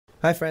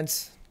Hi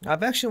friends,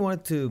 I've actually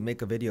wanted to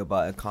make a video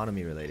about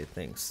economy related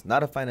things.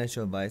 Not a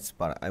financial advice,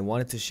 but I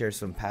wanted to share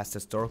some past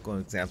historical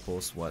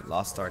examples what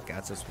Lost ARK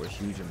assets were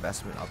huge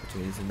investment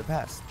opportunities in the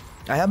past.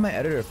 I have my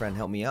editor friend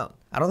help me out.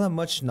 I don't have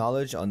much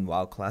knowledge on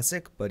WoW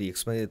Classic, but he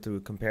explained it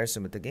through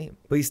comparison with the game.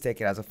 Please take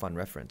it as a fun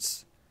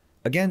reference.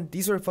 Again,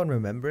 these were a fun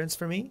remembrance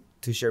for me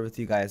to share with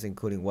you guys,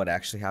 including what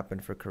actually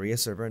happened for Korea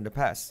server in the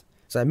past.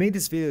 So I made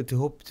this video to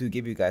hope to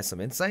give you guys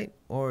some insight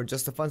or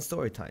just a fun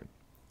story time.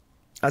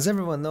 As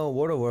everyone knows,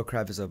 World of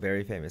Warcraft is a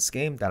very famous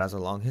game that has a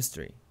long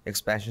history.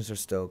 Expansions are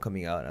still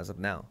coming out as of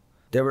now.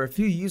 There were a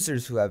few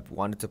users who have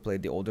wanted to play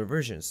the older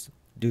versions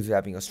due to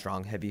having a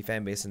strong heavy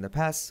fanbase in the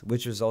past,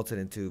 which resulted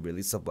into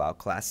release of WoW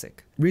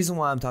Classic. The reason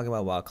why I'm talking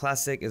about WoW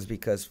Classic is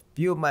because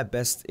few of my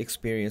best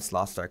experienced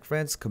Lostark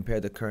friends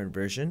compare the current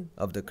version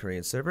of the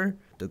Korean server,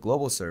 the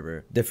global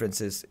server.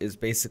 Differences is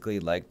basically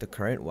like the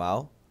current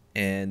WoW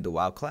and the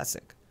WoW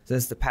Classic.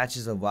 Since the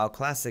patches of WoW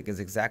Classic is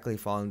exactly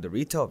following the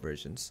retail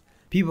versions,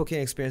 people can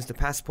experience the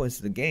past points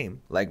of the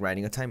game like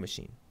riding a time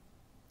machine.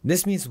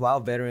 This means WoW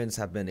veterans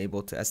have been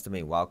able to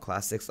estimate WoW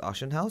Classic's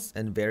auction house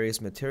and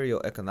various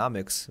material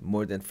economics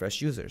more than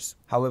fresh users.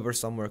 However,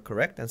 some were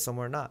correct and some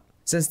were not.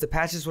 Since the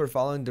patches were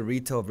following the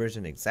retail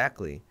version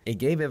exactly, it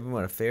gave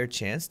everyone a fair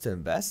chance to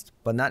invest,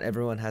 but not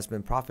everyone has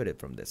been profited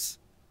from this.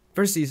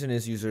 First reason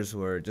is users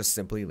who are just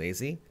simply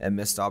lazy and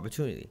missed the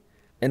opportunity.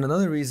 And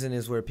another reason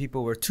is where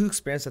people were too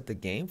experienced at the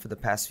game for the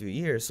past few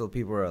years, so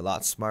people were a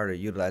lot smarter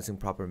utilizing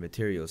proper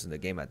materials in the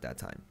game at that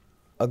time.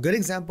 A good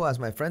example, as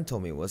my friend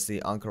told me, was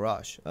the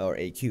Anchorage, or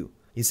AQ.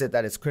 He said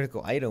that it's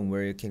critical item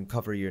where it can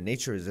cover your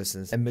nature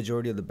resistance, and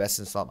majority of the best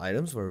installed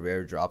items were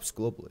rare drops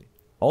globally.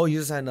 All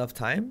users had enough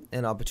time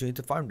and opportunity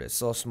to farm this,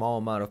 so a small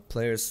amount of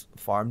players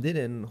farmed it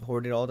and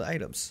hoarded all the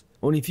items.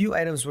 Only few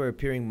items were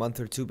appearing a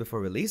month or two before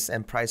release,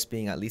 and price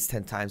being at least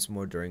 10 times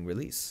more during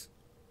release.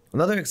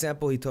 Another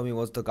example he told me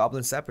was the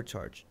Goblin Sapper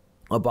Charge,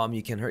 a bomb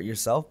you can hurt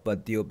yourself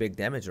but deal big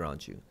damage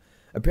around you.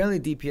 Apparently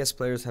DPS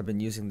players have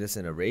been using this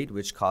in a raid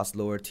which cost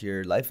lower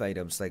tier life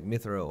items like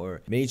Mithril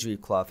or Mage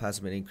Reef Cloth has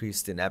been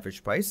increased in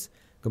average price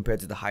compared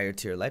to the higher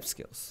tier life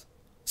skills.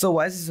 So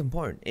why is this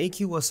important?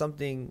 AQ was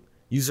something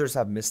users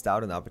have missed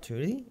out on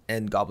opportunity,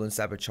 and Goblin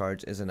Sapper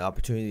Charge is an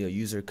opportunity a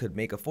user could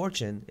make a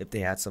fortune if they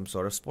had some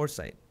sort of sports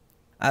site.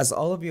 As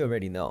all of you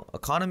already know,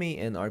 economy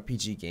in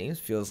RPG games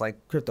feels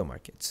like crypto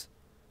markets.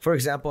 For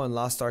example, in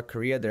Lost ARK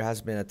Korea, there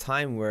has been a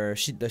time where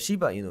the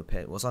Shiba Inu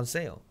pet was on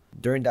sale.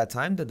 During that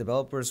time, the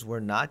developers were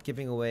not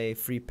giving away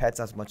free pets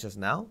as much as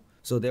now,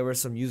 so there were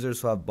some users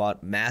who have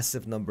bought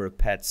massive number of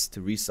pets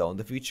to resell in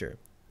the future.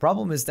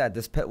 Problem is that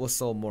this pet was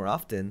sold more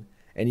often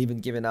and even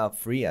given out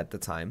free at the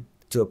time,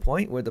 to a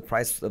point where the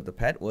price of the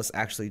pet was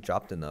actually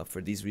dropped enough for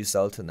these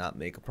resellers to not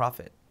make a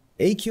profit.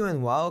 AQ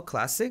and WoW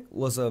Classic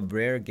was a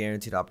rare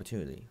guaranteed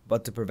opportunity,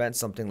 but to prevent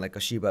something like a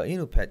Shiba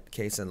Inu pet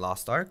case in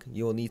Lost Ark,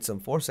 you will need some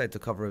foresight to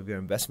cover your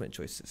investment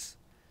choices.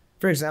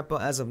 For example,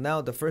 as of now,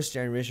 the first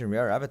generation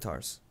rare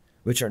avatars,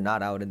 which are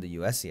not out in the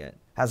US yet,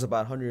 has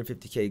about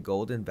 150k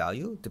gold in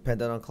value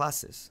dependent on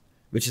classes,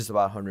 which is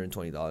about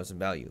 $120 in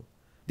value.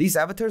 These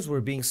avatars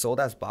were being sold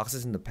as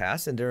boxes in the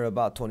past and they're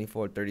about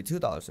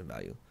 $24-32 in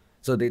value,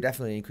 so they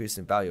definitely increased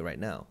in value right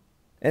now.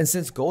 And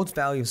since gold's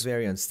value is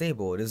very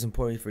unstable, it is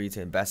important for you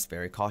to invest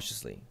very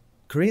cautiously.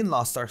 Korean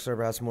Lost Ark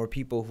server has more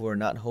people who are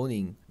not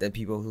honing than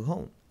people who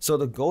hone. So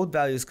the gold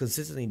value is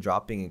consistently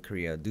dropping in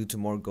Korea due to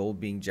more gold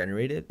being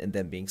generated and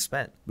then being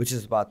spent, which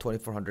is about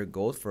 2400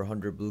 gold for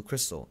 100 blue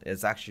crystal.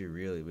 It's actually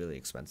really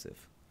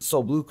expensive.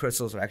 So blue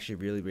crystals are actually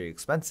really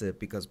expensive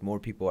because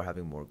more people are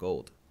having more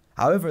gold.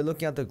 However,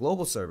 looking at the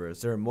global servers,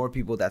 there are more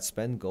people that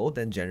spend gold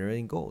than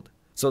generating gold.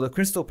 So the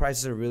crystal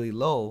prices are really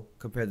low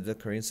compared to the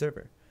Korean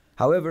server.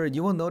 However,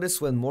 you will notice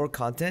when more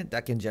content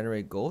that can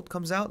generate gold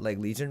comes out, like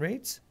Legion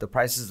raids, the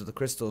prices of the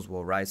crystals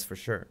will rise for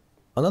sure.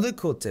 Another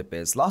cool tip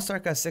is Lost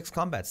Ark has 6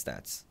 combat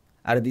stats.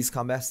 Out of these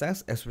combat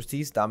stats,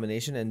 expertise,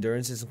 domination, and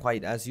endurance isn't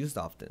quite as used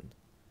often.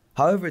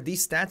 However,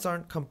 these stats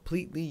aren't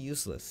completely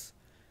useless.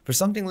 For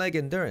something like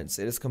endurance,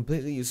 it is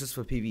completely useless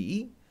for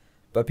PvE,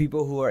 but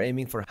people who are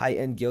aiming for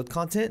high-end guild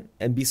content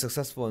and be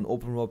successful in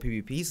open world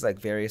PvPs like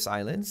various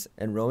islands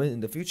and Rowan in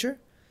the future,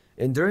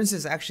 endurance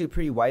is actually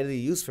pretty widely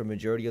used for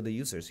majority of the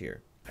users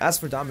here. As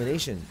for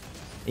domination,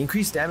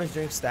 increased damage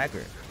during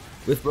stagger.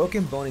 With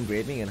broken bone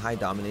engraving and high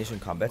domination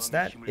combat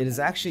stat, it is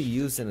actually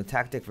used in a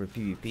tactic for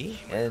PvP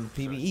and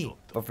PvE,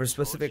 but for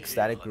specific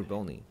static group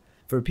only.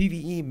 For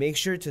PvE, make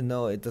sure to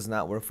know it does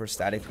not work for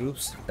static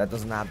groups that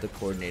doesn't have the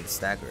coordinated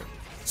stagger.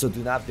 So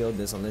do not build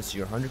this unless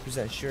you're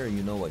 100% sure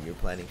you know what you're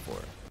planning for.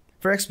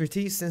 For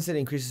expertise, since it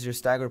increases your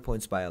stagger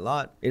points by a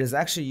lot, it is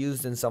actually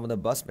used in some of the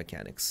bust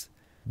mechanics.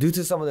 Due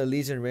to some of the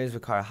Legion raids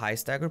require high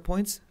stagger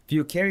points,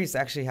 few carries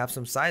actually have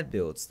some side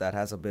builds that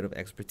has a bit of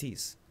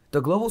expertise.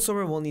 The global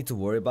server won't need to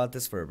worry about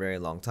this for a very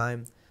long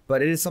time,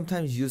 but it is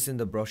sometimes used in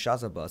the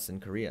Broshaza bus in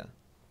Korea.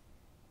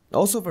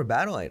 Also for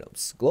battle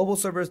items, global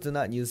servers do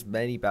not use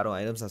many battle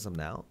items as of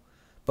now,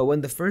 but when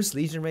the first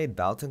Legion raid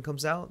Balton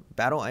comes out,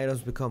 battle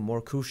items become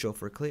more crucial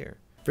for clear.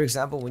 For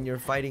example, when you're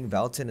fighting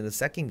Valton in the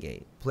second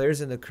gate,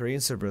 players in the Korean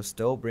server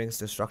still brings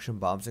destruction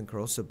bombs and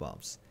corrosive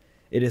bombs.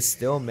 It is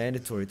still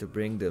mandatory to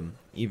bring them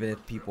even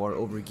if people are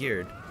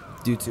overgeared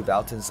due to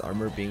Valton's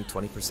armor being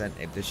 20%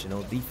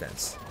 additional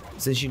defense.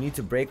 Since you need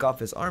to break off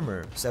his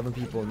armor, 7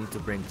 people need to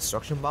bring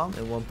destruction bomb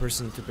and 1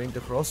 person need to bring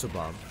the corrosive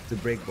bomb to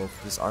break both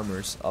of his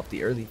armors up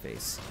the early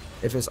phase.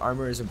 If his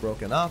armor isn't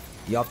broken off,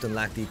 you often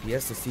lack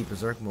DPS to see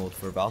berserk mode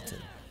for Valton.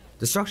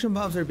 Destruction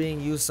bombs are being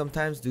used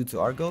sometimes due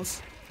to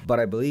Argos, but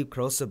I believe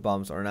corrosive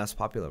bombs aren't as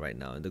popular right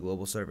now in the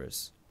global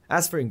servers.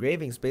 As for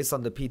engravings, based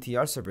on the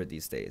PTR server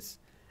these days,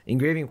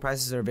 engraving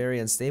prices are very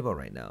unstable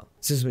right now.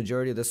 Since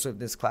majority of the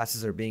swiftness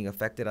classes are being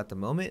affected at the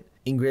moment,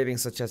 engraving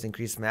such as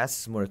increased mass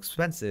is more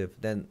expensive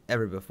than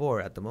ever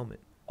before at the moment.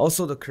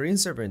 Also, the Korean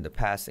server in the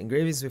past,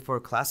 engravings before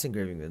class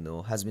engraving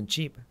renewal has been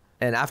cheap,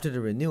 and after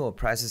the renewal,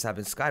 prices have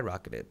been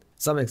skyrocketed.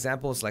 Some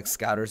examples like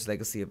Scouter's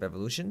Legacy of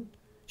Evolution,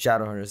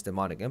 Shadowhunter's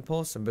Demonic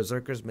Impulse, and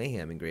Berserker's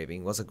Mayhem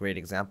engraving was a great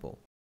example.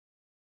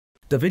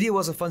 The video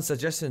was a fun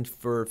suggestion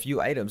for a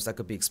few items that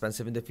could be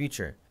expensive in the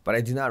future, but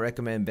I do not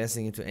recommend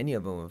investing into any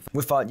of them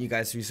without you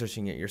guys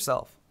researching it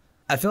yourself.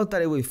 I felt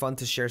that it would be fun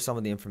to share some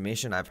of the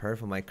information I've heard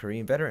from my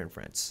Korean veteran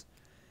friends.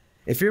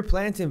 If you're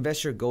planning to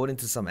invest your gold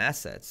into some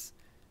assets,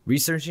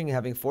 researching and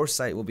having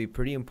foresight will be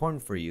pretty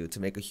important for you to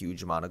make a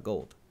huge amount of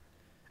gold.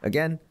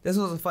 Again, this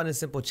was a fun and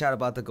simple chat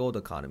about the gold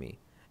economy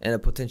and the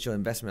potential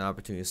investment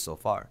opportunities so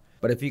far.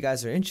 But if you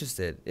guys are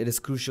interested, it is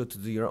crucial to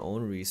do your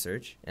own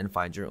research and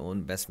find your own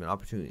investment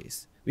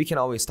opportunities. We can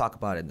always talk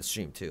about it in the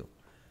stream too.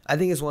 I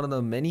think it's one of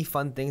the many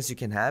fun things you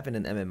can have in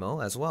an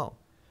MMO as well.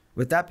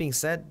 With that being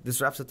said,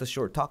 this wraps up the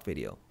short talk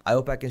video. I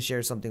hope I can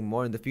share something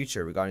more in the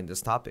future regarding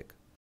this topic.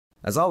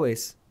 As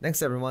always,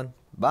 thanks everyone.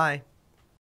 Bye.